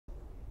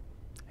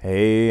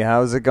Hey,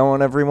 how's it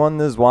going, everyone?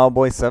 This is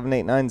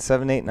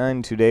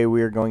WildBoy789789. Today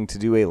we are going to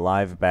do a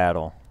live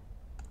battle.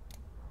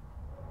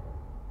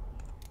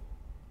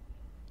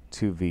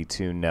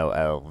 2v2, no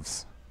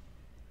elves.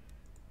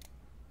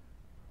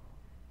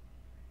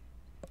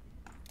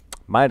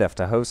 Might have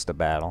to host a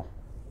battle.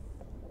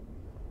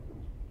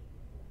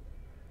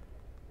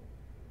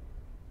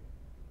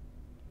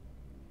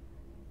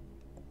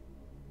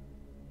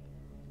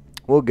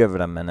 We'll give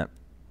it a minute.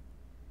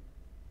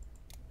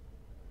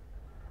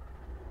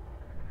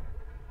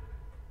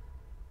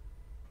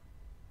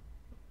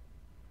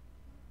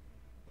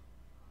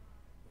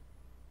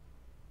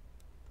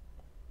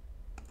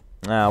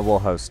 We'll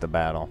host a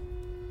battle.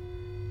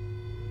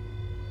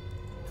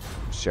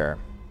 Sure.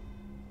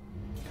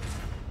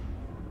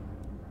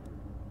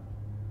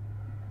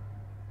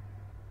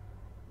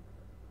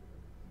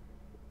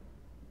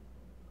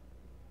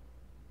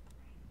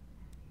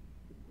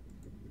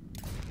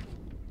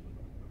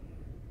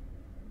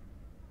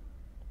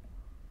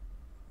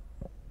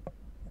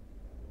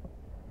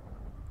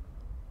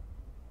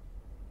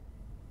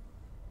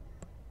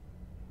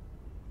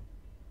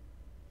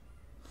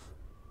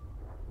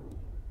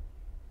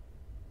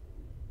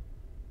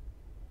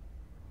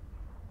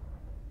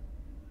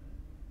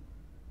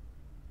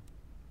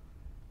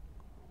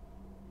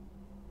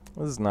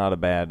 This is not a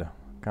bad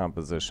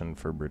composition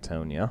for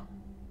Bretonnia. I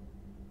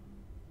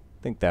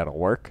think that'll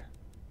work.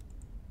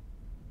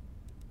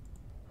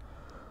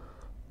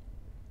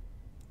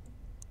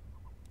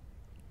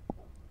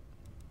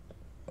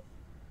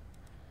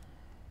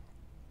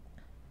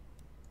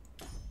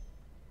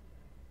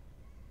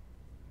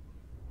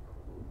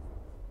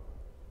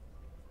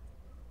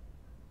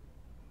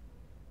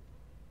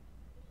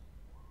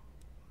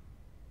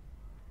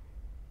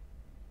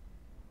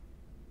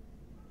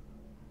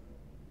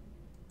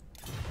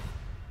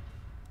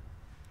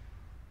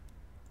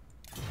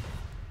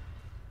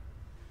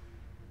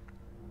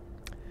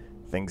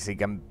 Thinks he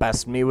can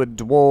best me with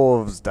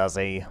dwarves, does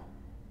he?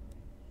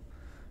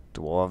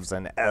 Dwarves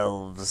and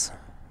elves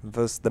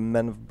versus the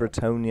men of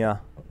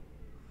Bretonnia.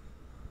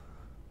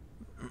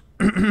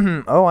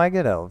 Oh, I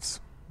get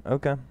elves.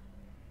 Okay.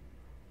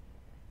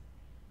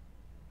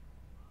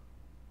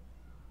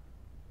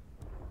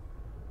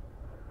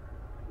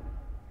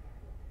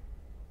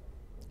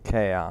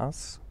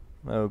 Chaos.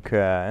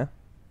 Okay.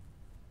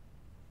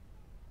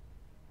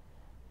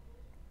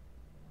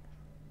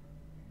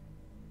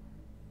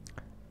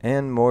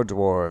 And more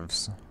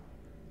dwarves.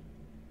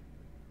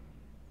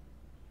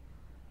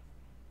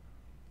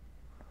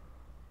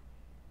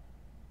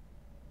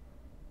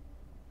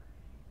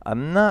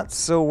 I'm not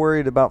so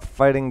worried about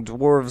fighting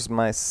dwarves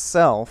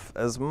myself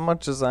as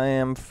much as I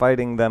am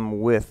fighting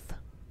them with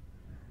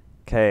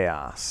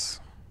chaos.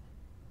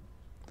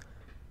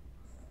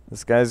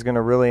 This guy's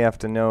gonna really have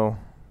to know.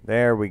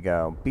 There we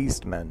go.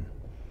 Beastmen.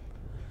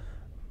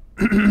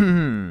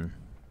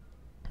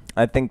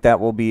 I think that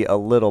will be a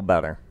little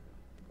better.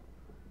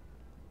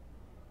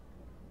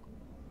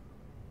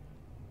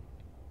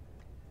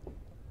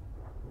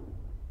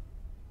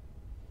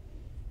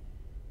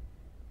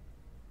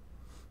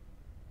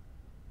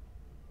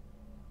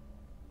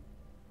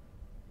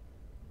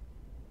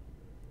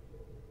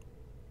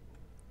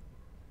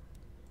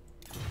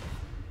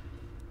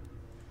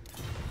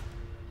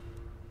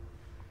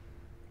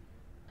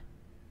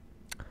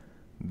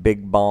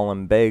 Big Ball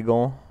and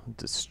Bagel,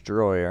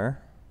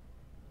 Destroyer,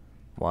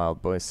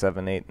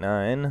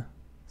 WildBoy789,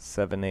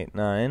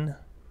 789,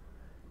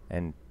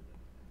 and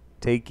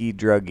Takey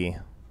Druggy.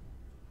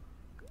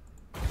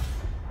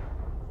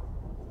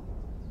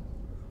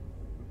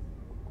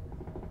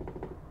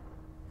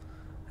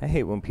 I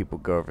hate when people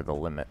go over the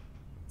limit.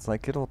 It's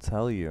like it'll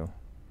tell you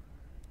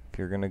if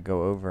you're gonna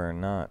go over or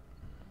not.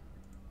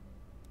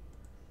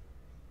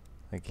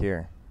 Like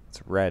here,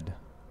 it's red.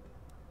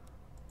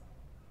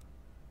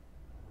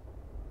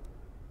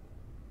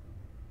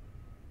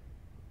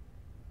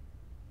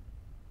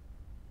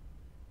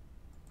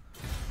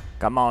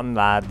 Come on,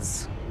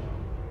 lads.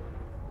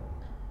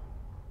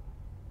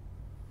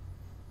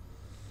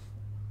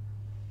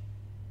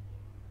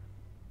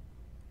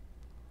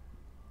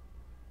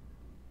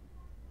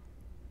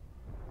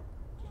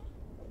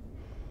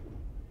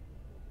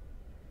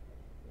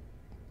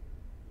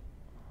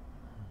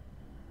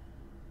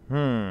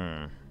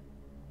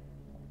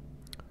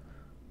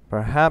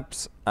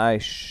 Perhaps I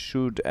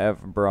should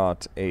have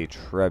brought a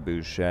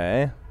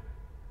trebuchet.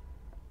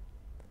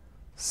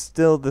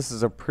 Still, this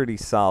is a pretty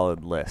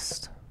solid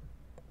list.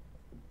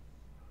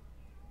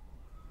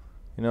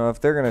 You know, if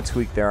they're going to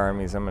tweak their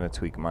armies, I'm going to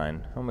tweak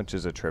mine. How much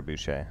is a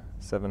trebuchet?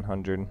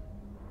 700.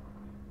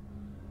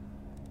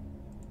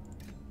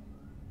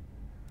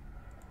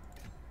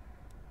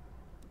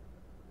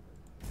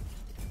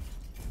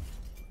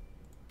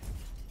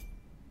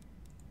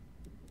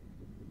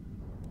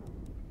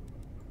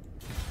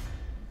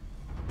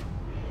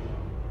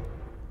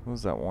 What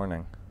was that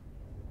warning?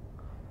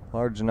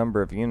 Large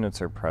number of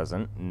units are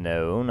present.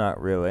 No, not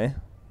really.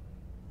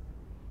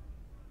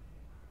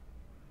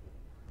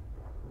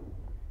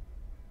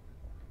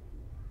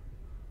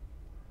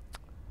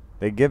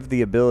 They give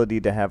the ability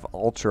to have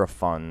ultra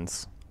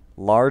funds,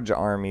 large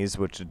armies,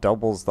 which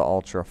doubles the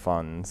ultra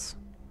funds.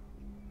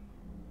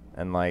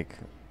 And like,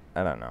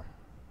 I don't know.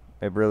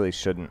 It really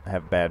shouldn't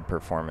have bad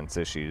performance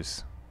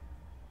issues.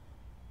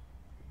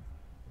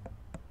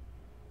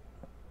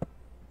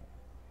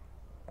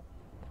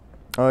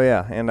 Oh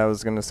yeah, and I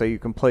was going to say you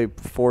can play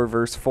 4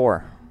 versus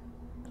 4.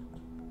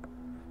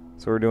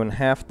 So we're doing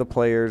half the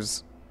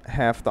players,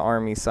 half the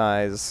army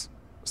size,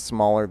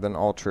 smaller than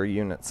ultra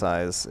unit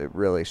size. It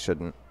really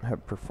shouldn't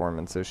have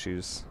performance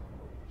issues.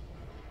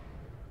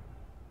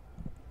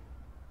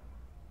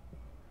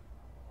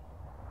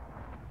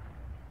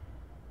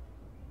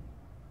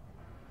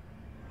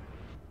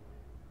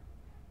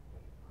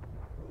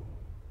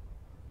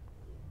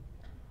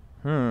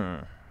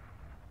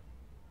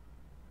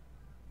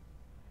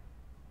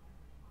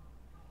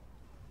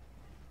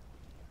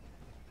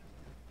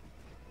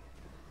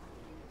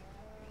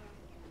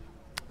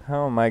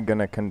 How am I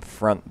gonna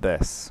confront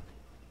this?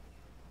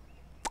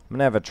 I'm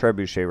gonna have a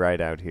trebuchet right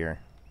out here.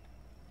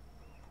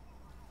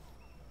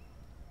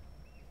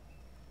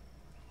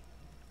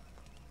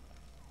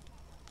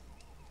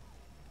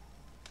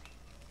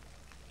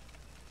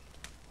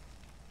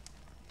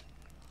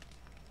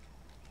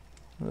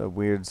 What a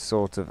weird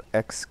sort of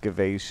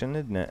excavation,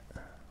 isn't it?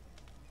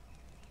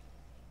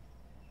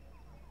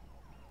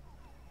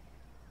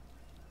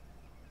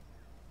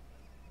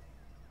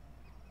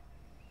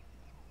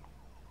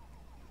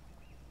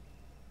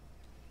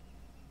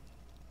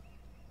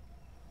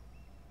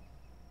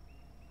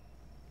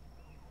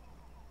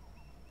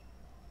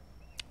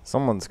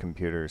 Someone's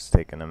computer's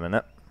taking a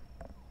minute.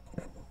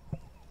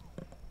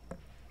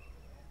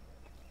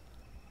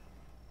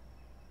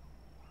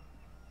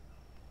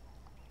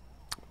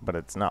 But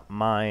it's not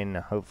mine.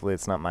 Hopefully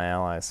it's not my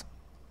allies.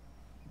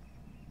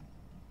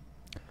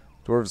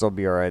 Dwarves will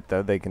be alright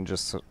though. They can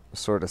just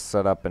sort of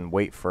set up and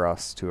wait for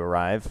us to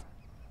arrive.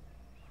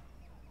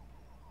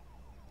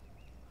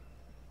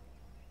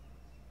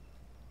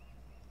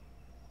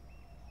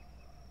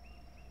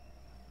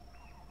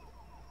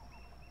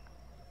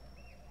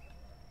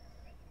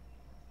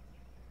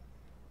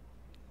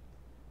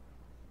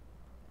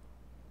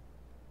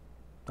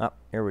 Oh,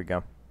 here we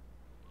go.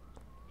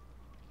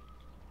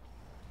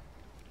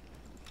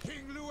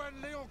 King Luan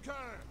Leoncoeur,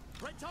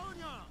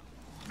 Bretonia,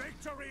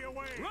 victory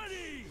away.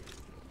 Ready!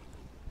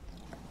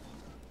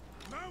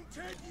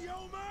 Mounted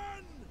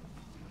yeomen!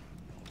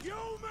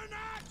 Yeoman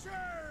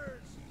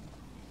archers!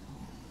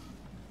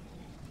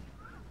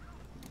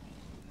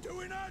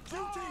 Doing our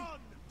duty!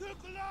 The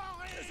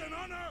glory! It's an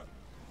honor!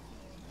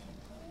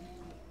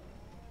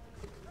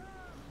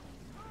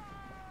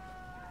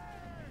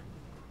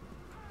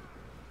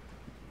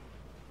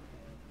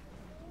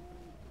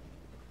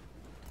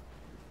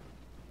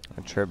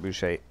 A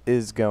trebuchet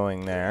is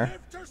going there.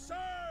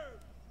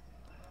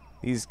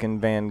 These can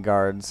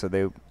vanguard, so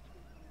they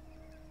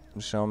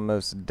shall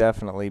most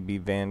definitely be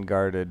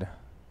vanguarded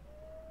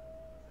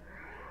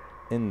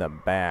in the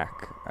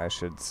back, I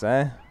should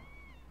say.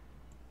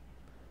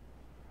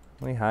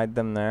 Can we hide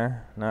them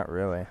there? Not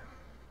really.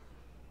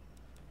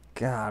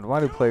 God, why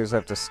do players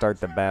have to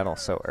start the battle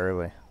so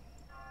early?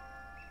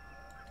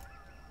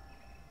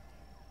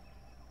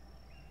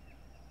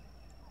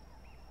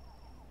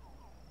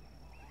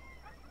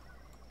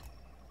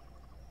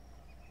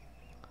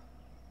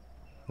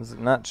 Does it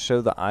not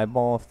show the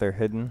eyeball if they're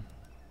hidden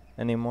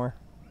anymore?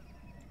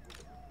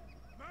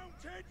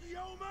 Mounted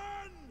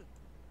yeoman!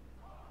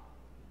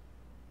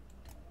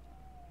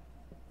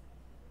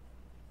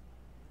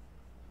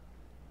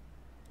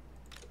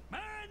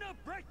 Man of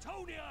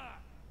Bretonia!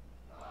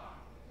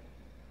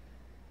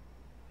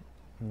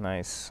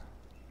 Nice.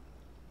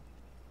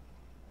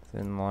 It's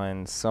in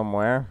line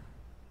somewhere.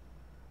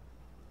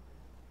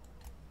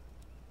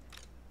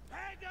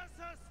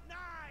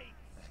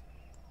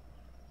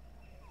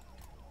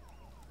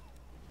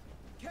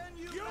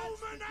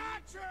 Yeoman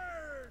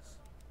archers!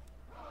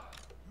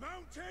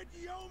 Mounted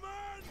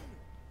yeoman!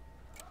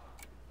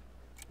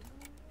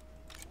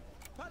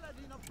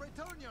 Paladin of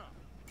Bretonia!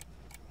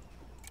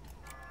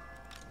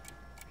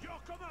 Your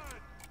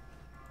command!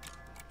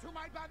 To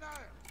my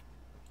banner!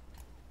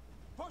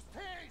 Post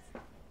haste!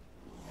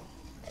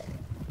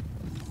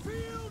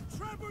 Field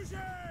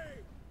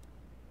trebuchet!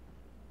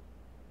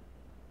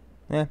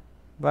 Yeah,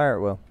 fire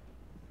at will.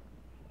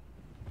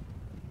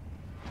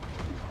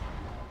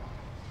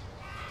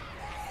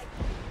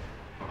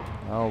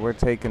 Oh, we're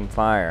taking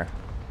fire.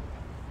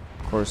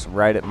 Of course,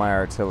 right at my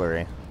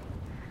artillery.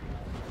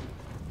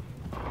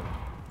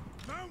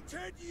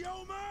 Mounted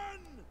yeoman!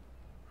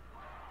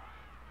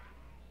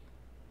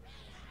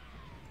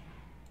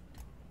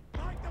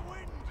 Like the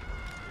wind!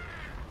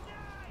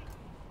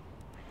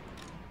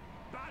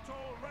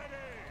 Battle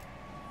ready!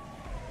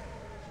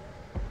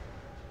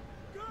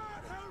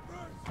 God help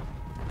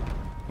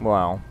us!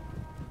 Wow.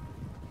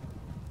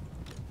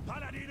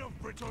 Paladin of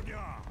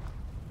Bretonia!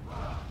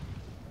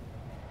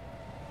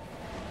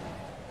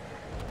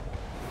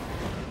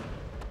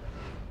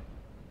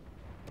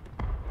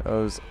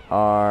 Those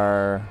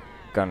are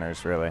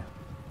gunners, really.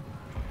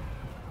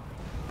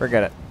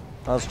 Forget it.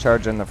 Let's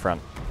charge in the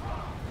front.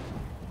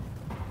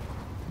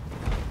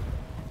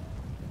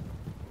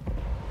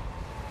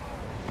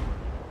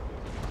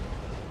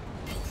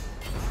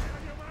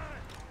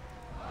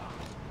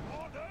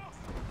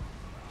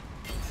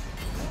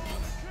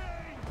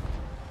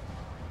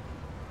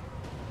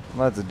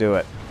 Let's do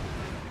it.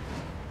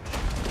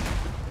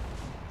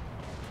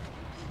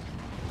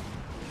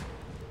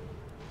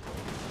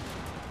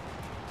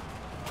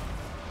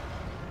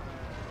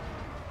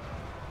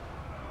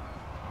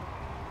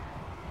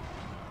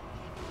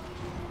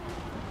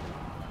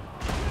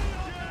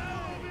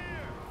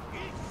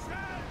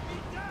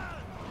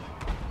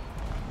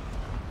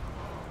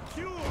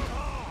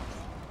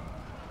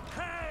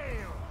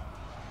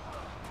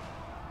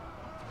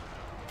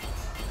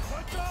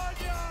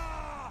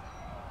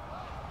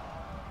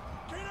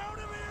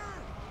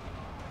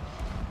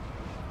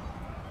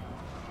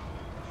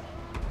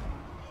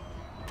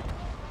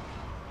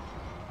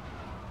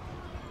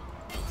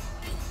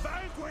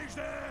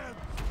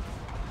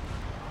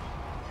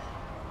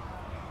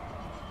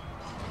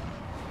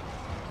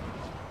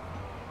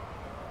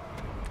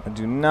 I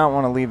do not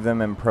want to leave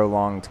them in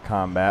prolonged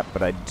combat,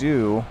 but I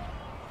do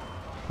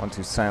want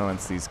to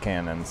silence these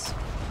cannons.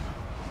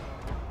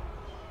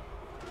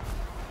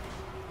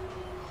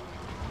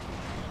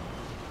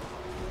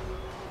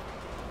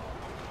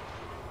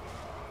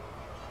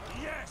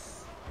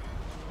 Yes!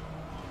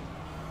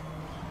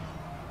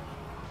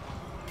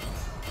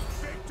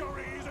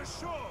 Victory is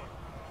assured!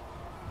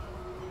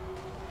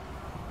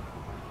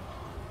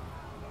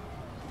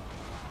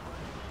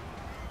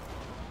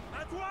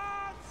 At once!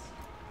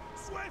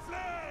 Swiftly!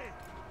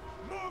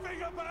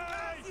 Moving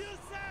about! As you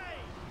say!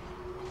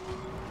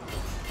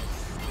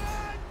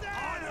 Stand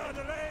down! Honor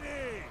the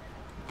lady!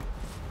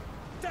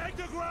 Take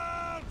the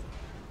ground!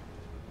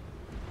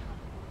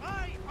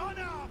 I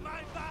honor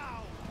my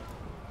vow!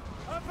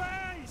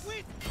 Avenge!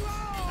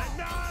 Withdraw!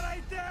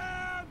 Annihilate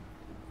them!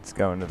 Let's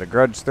go into the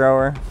grudge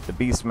thrower. The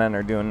beastmen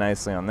are doing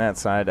nicely on that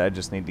side. I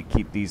just need to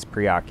keep these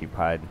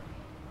preoccupied.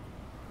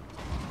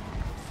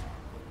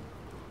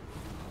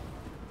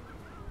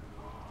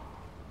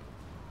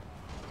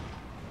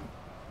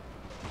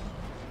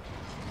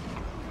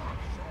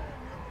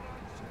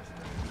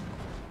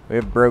 We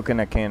have broken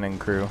a cannon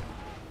crew.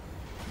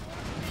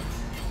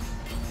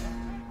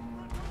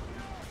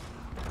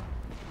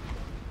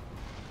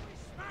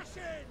 Smash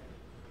it!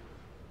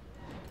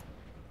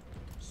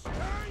 Stir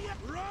ya!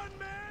 Run,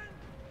 man!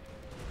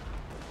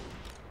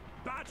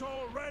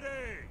 Battle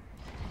ready!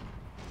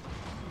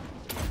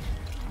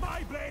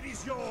 My blade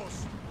is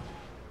yours!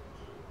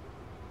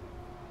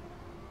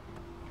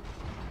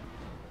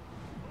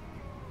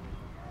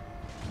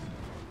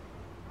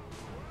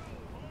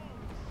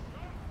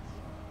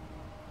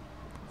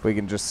 If we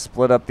can just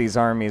split up these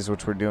armies,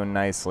 which we're doing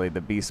nicely,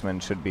 the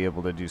beastmen should be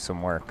able to do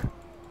some work.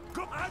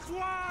 Go at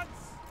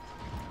once!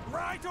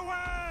 Right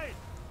away!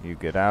 You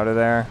get out of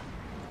there.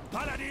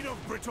 Paladin of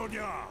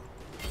Bretonnia!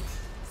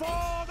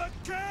 For the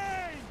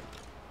king!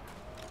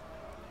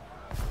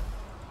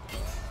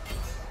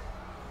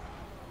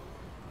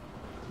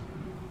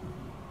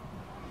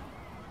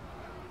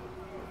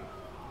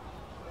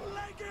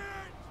 Leg it!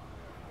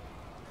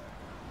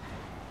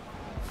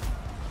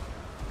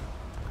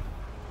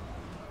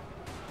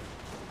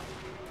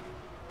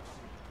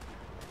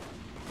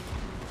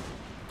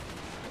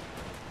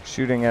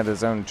 Shooting at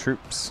his own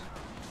troops.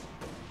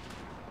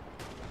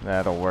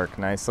 That'll work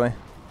nicely.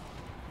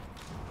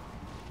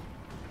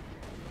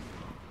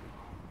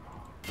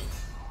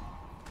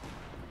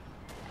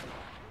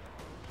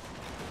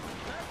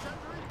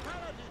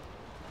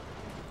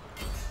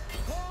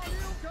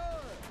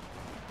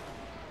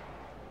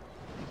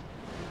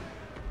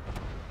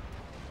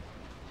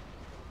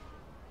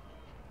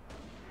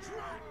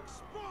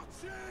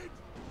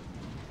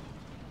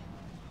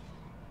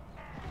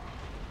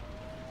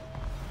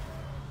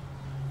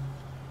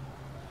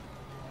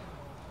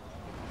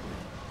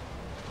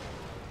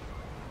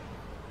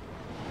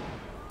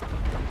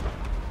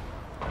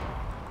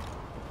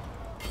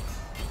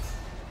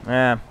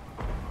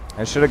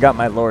 I should have got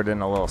my lord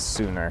in a little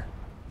sooner.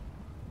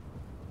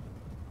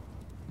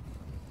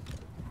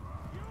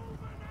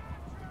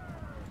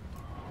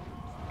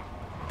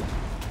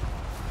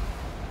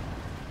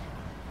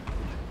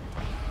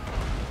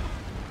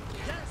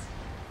 Yes!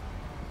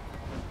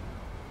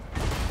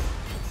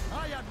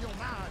 I am your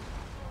man!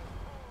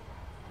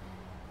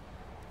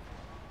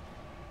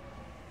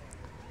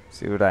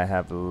 See what I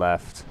have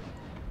left.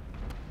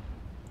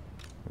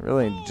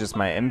 Really just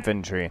my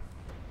infantry.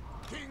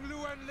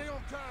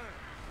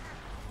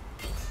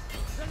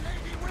 The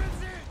lady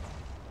wins it!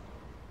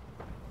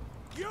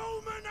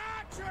 Human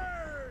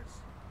archers!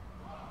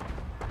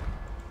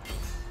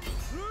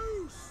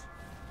 Loose!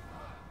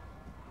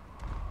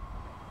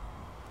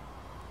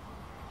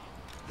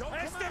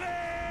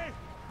 Destiny!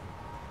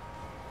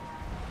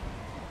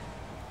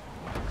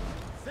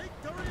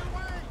 Victory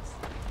awaits!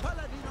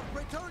 Paladin of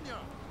Bretonnia!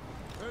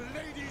 The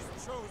lady's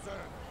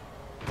chosen!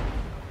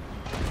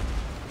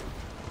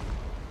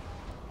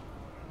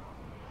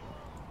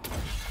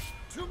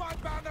 To my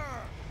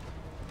banner!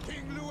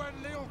 King Llewellyn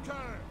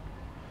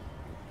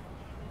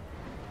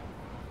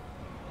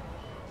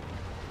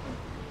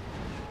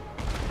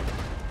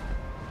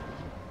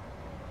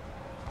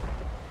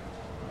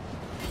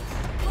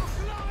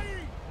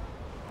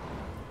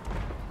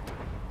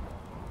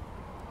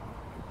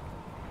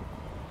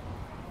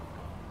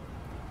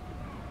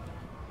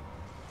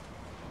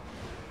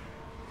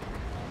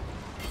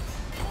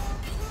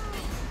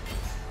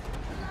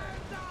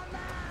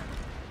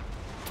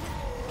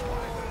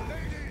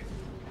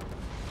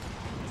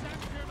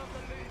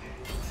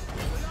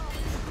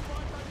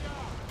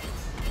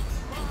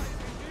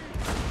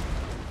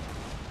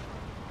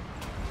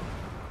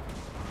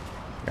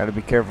Gotta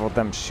be careful with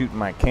them shooting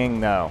my king,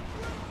 though.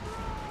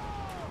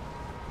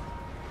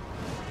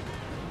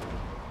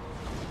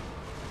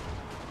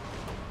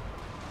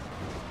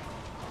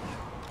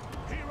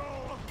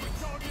 Hero of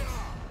Bretonnia!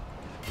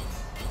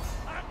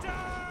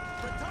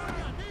 Attack!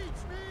 Bretonnia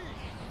needs me!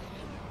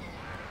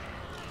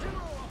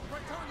 Hero of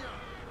Bretonnia!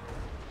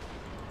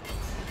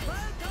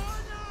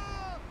 Bretonnia!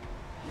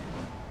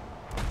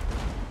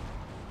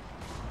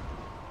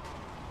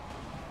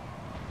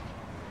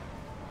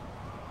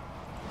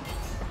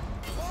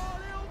 For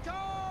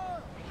Ilka!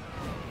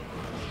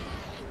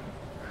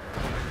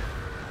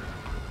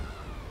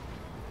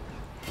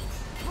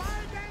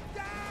 Find them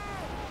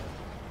down!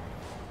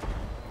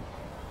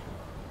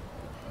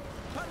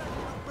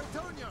 Paladin of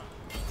Bretonnia!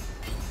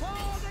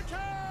 For the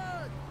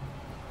king!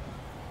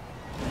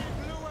 King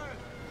Lewin!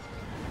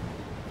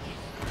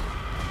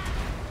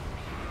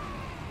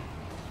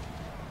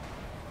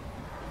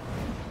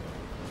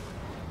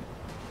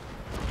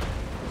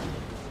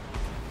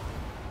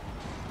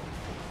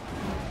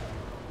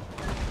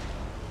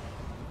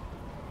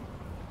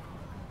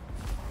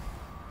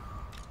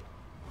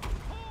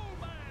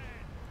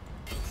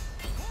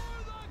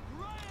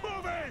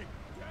 Moving!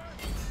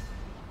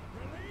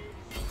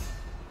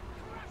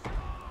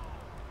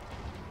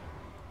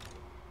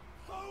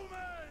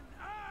 Bowman,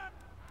 up!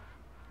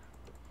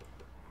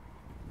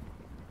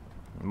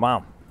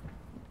 Wow.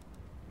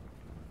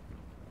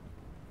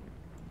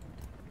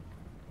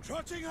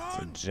 Trotting So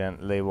on!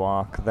 gently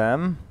walk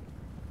them.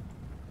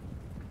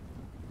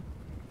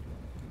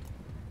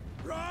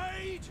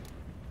 Right!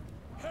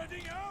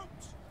 Heading out!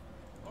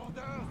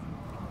 Orders!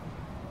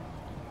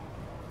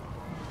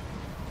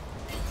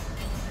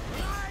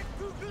 Life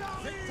to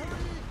glory!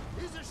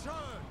 Victory is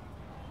assured!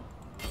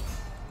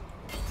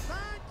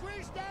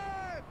 Vanquish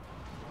them!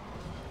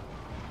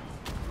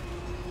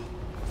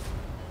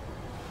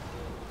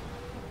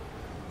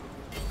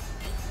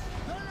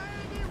 The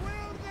lady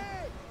will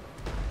live!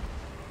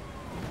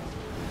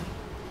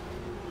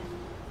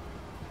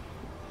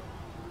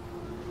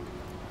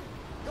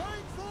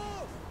 Going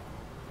forth!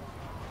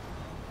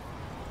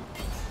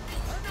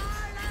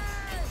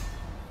 Annihilate!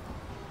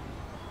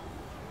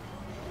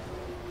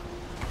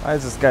 Why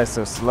is this guy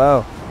so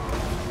slow?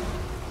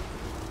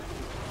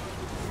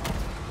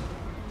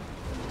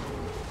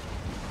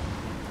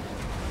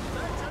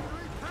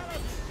 Legendary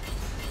paladin!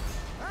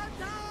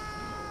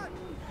 Attack!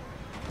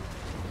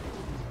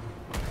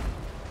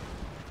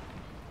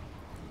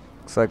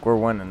 Looks like we're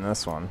winning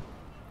this one.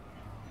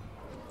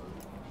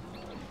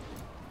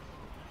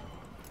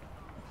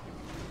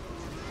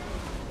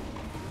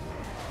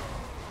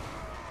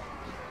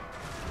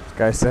 This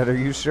guy said, "Are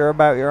you sure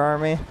about your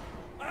army?"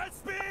 At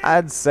speed!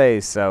 I'd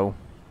say so.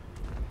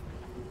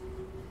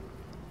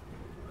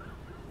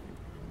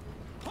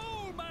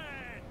 Pullman!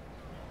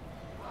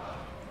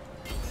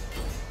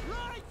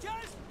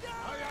 Righteous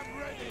I am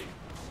ready!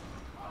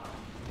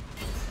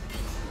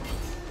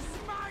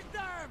 Smite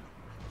them!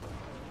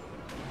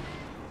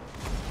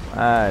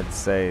 I'd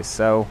say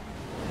so.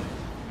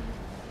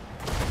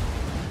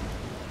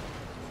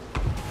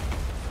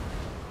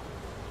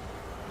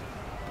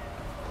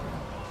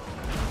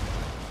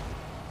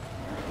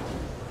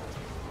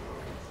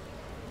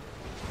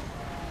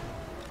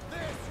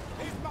 This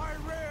is my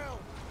will!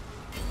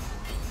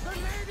 The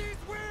lady's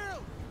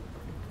will!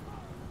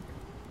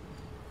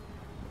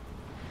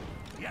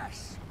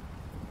 Yes!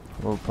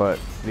 We'll put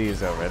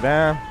these over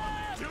there,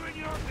 Doing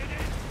your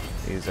bidding!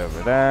 these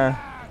over there,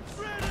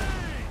 Ready!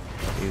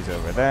 these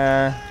over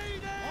there,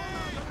 Lady!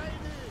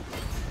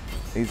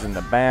 these in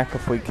the back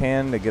if we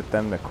can to get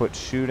them to quit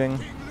shooting.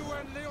 King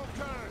Lewin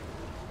Leocan!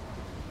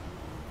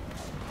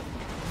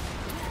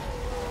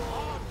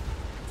 On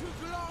to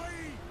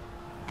glory!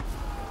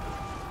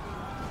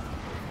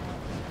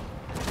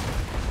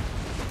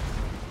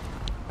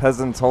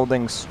 Peasants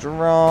holding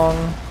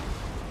strong.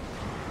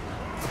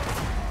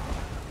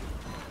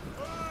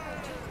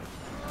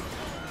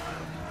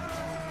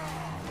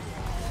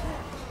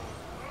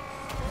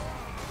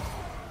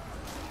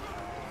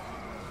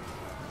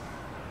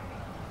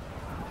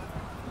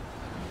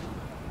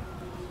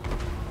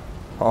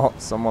 Oh,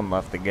 someone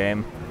left the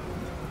game.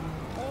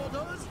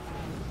 Orders!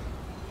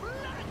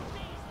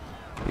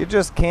 You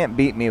just can't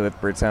beat me with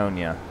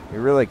Bretonnia.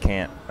 You really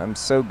can't. I'm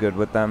so good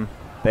with them.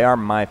 They are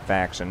my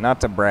faction, not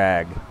to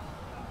brag,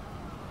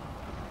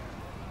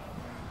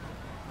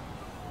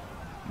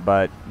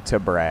 but to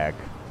brag.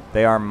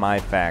 They are my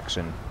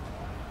faction.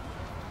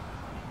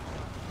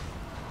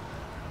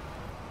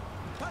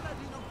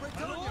 Paladin of My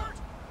Bretonnia. lord!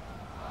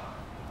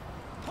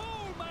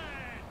 Whole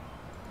man!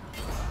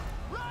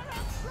 Run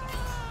up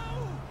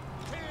through!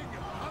 King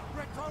of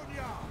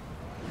Bretonia!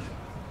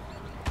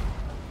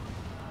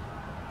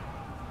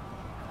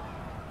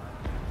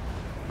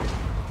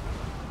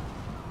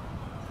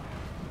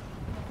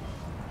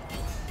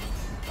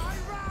 My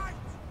right!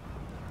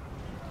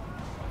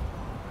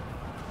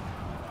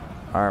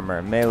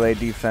 Armor. Melee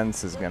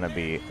defense is going to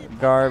be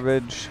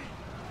garbage.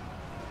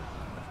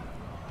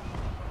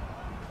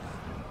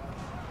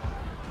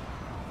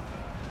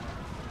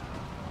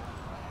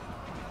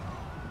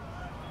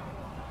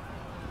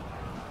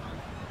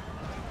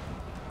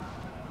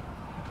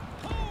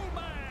 Whole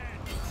man!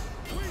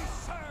 We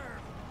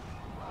serve!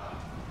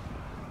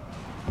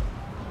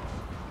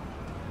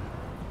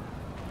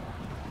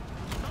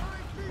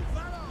 Might be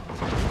valor!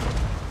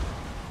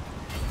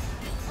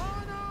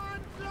 Honor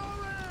and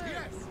glory!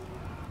 Yes!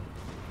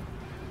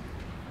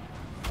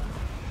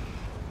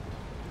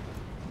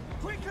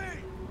 Quickly!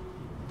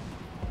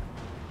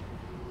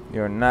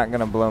 You're not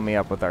going to blow me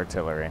up with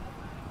artillery.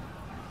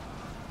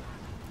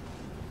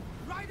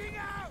 Riding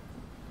out!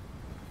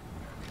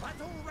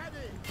 Battle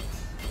ready!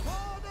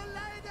 For the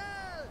lady!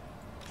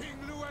 King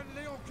Luan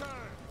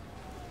Leocan!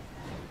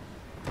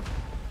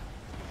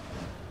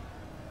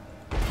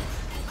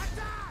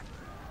 Attack!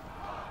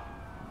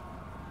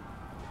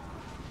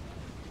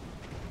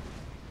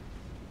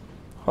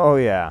 Oh,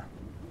 yeah.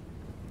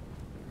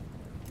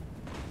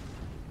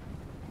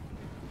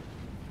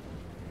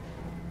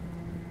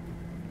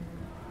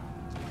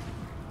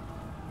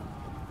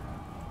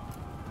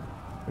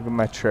 Look at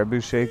my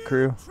trebuchet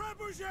crew.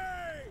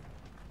 Trebuchet!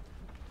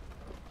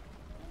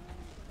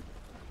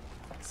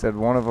 Said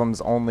one of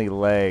them's only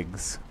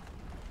legs.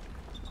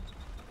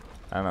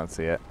 I don't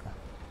see it.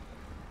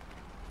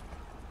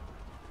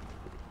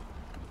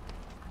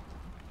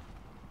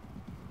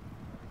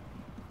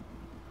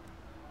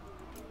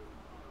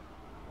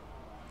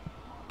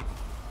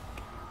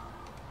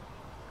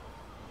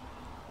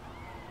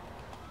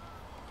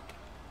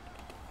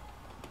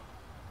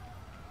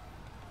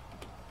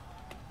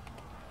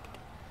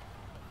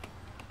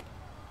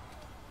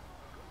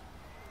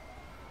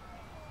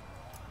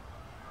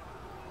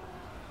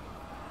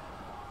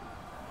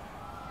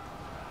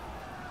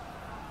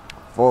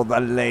 For the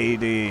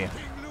lady. King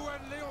Luan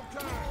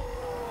Leocan!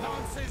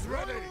 Lances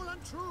ready! Loyal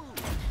and true!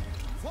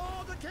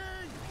 For the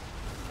king!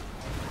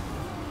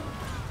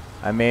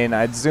 I mean,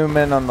 I'd zoom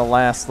in on the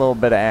last little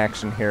bit of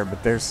action here,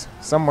 but there's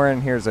somewhere in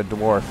here's a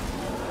dwarf.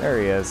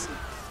 There he is.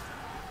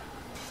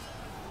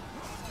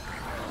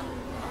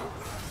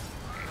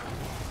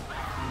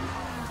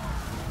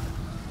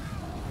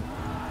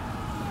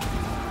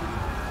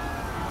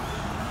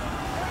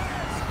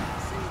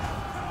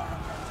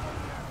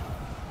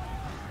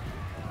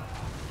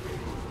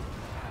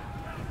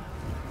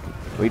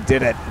 We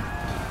did it.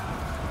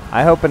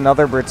 I hope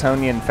another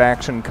Bretonian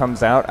faction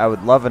comes out. I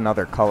would love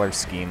another color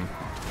scheme.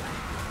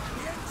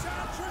 The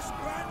Enchantress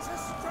grants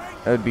us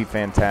strength! That would be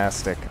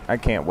fantastic. I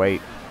can't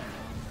wait.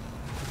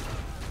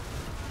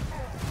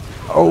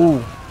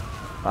 Oh!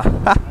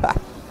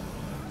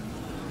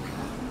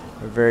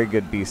 A very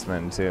good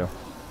beastman, too.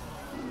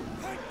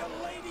 Thank the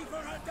lady for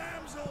her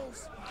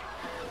damsels!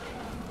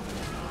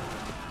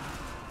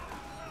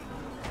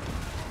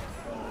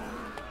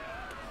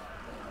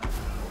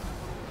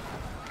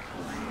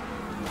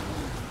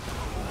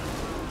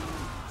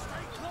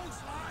 Stay close,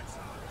 lads!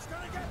 It's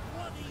gonna get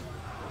bloody!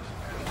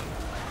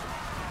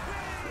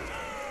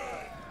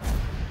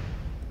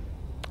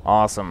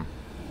 Awesome.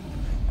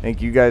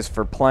 Thank you guys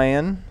for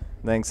playing.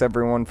 Thanks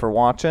everyone for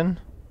watching.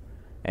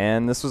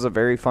 And this was a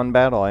very fun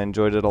battle. I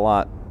enjoyed it a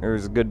lot. There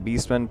was a good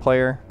beastman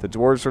player. The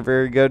dwarves were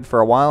very good. For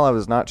a while I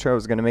was not sure I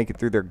was going to make it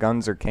through their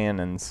guns or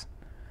cannons.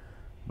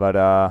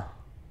 But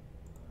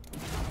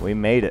we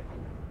made it.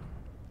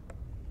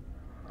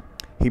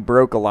 He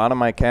broke a lot of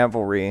my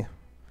cavalry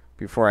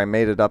before I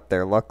made it up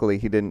there. Luckily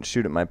he didn't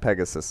shoot at my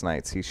Pegasus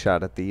Knights. He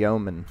shot at the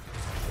yeomen.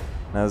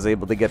 And I was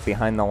able to get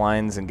behind the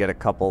lines and get a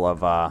couple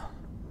of oh,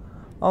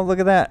 look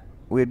at that.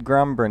 We had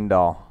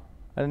Grombrindal.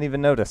 I didn't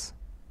even notice.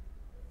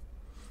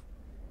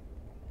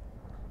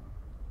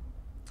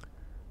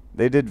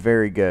 They did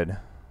very good.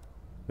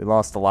 We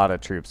lost a lot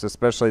of troops,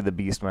 especially the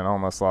Beastman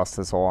almost lost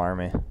his whole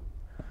army.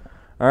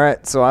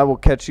 Alright, so I will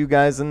catch you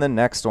guys in the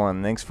next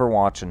one. Thanks for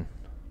watching.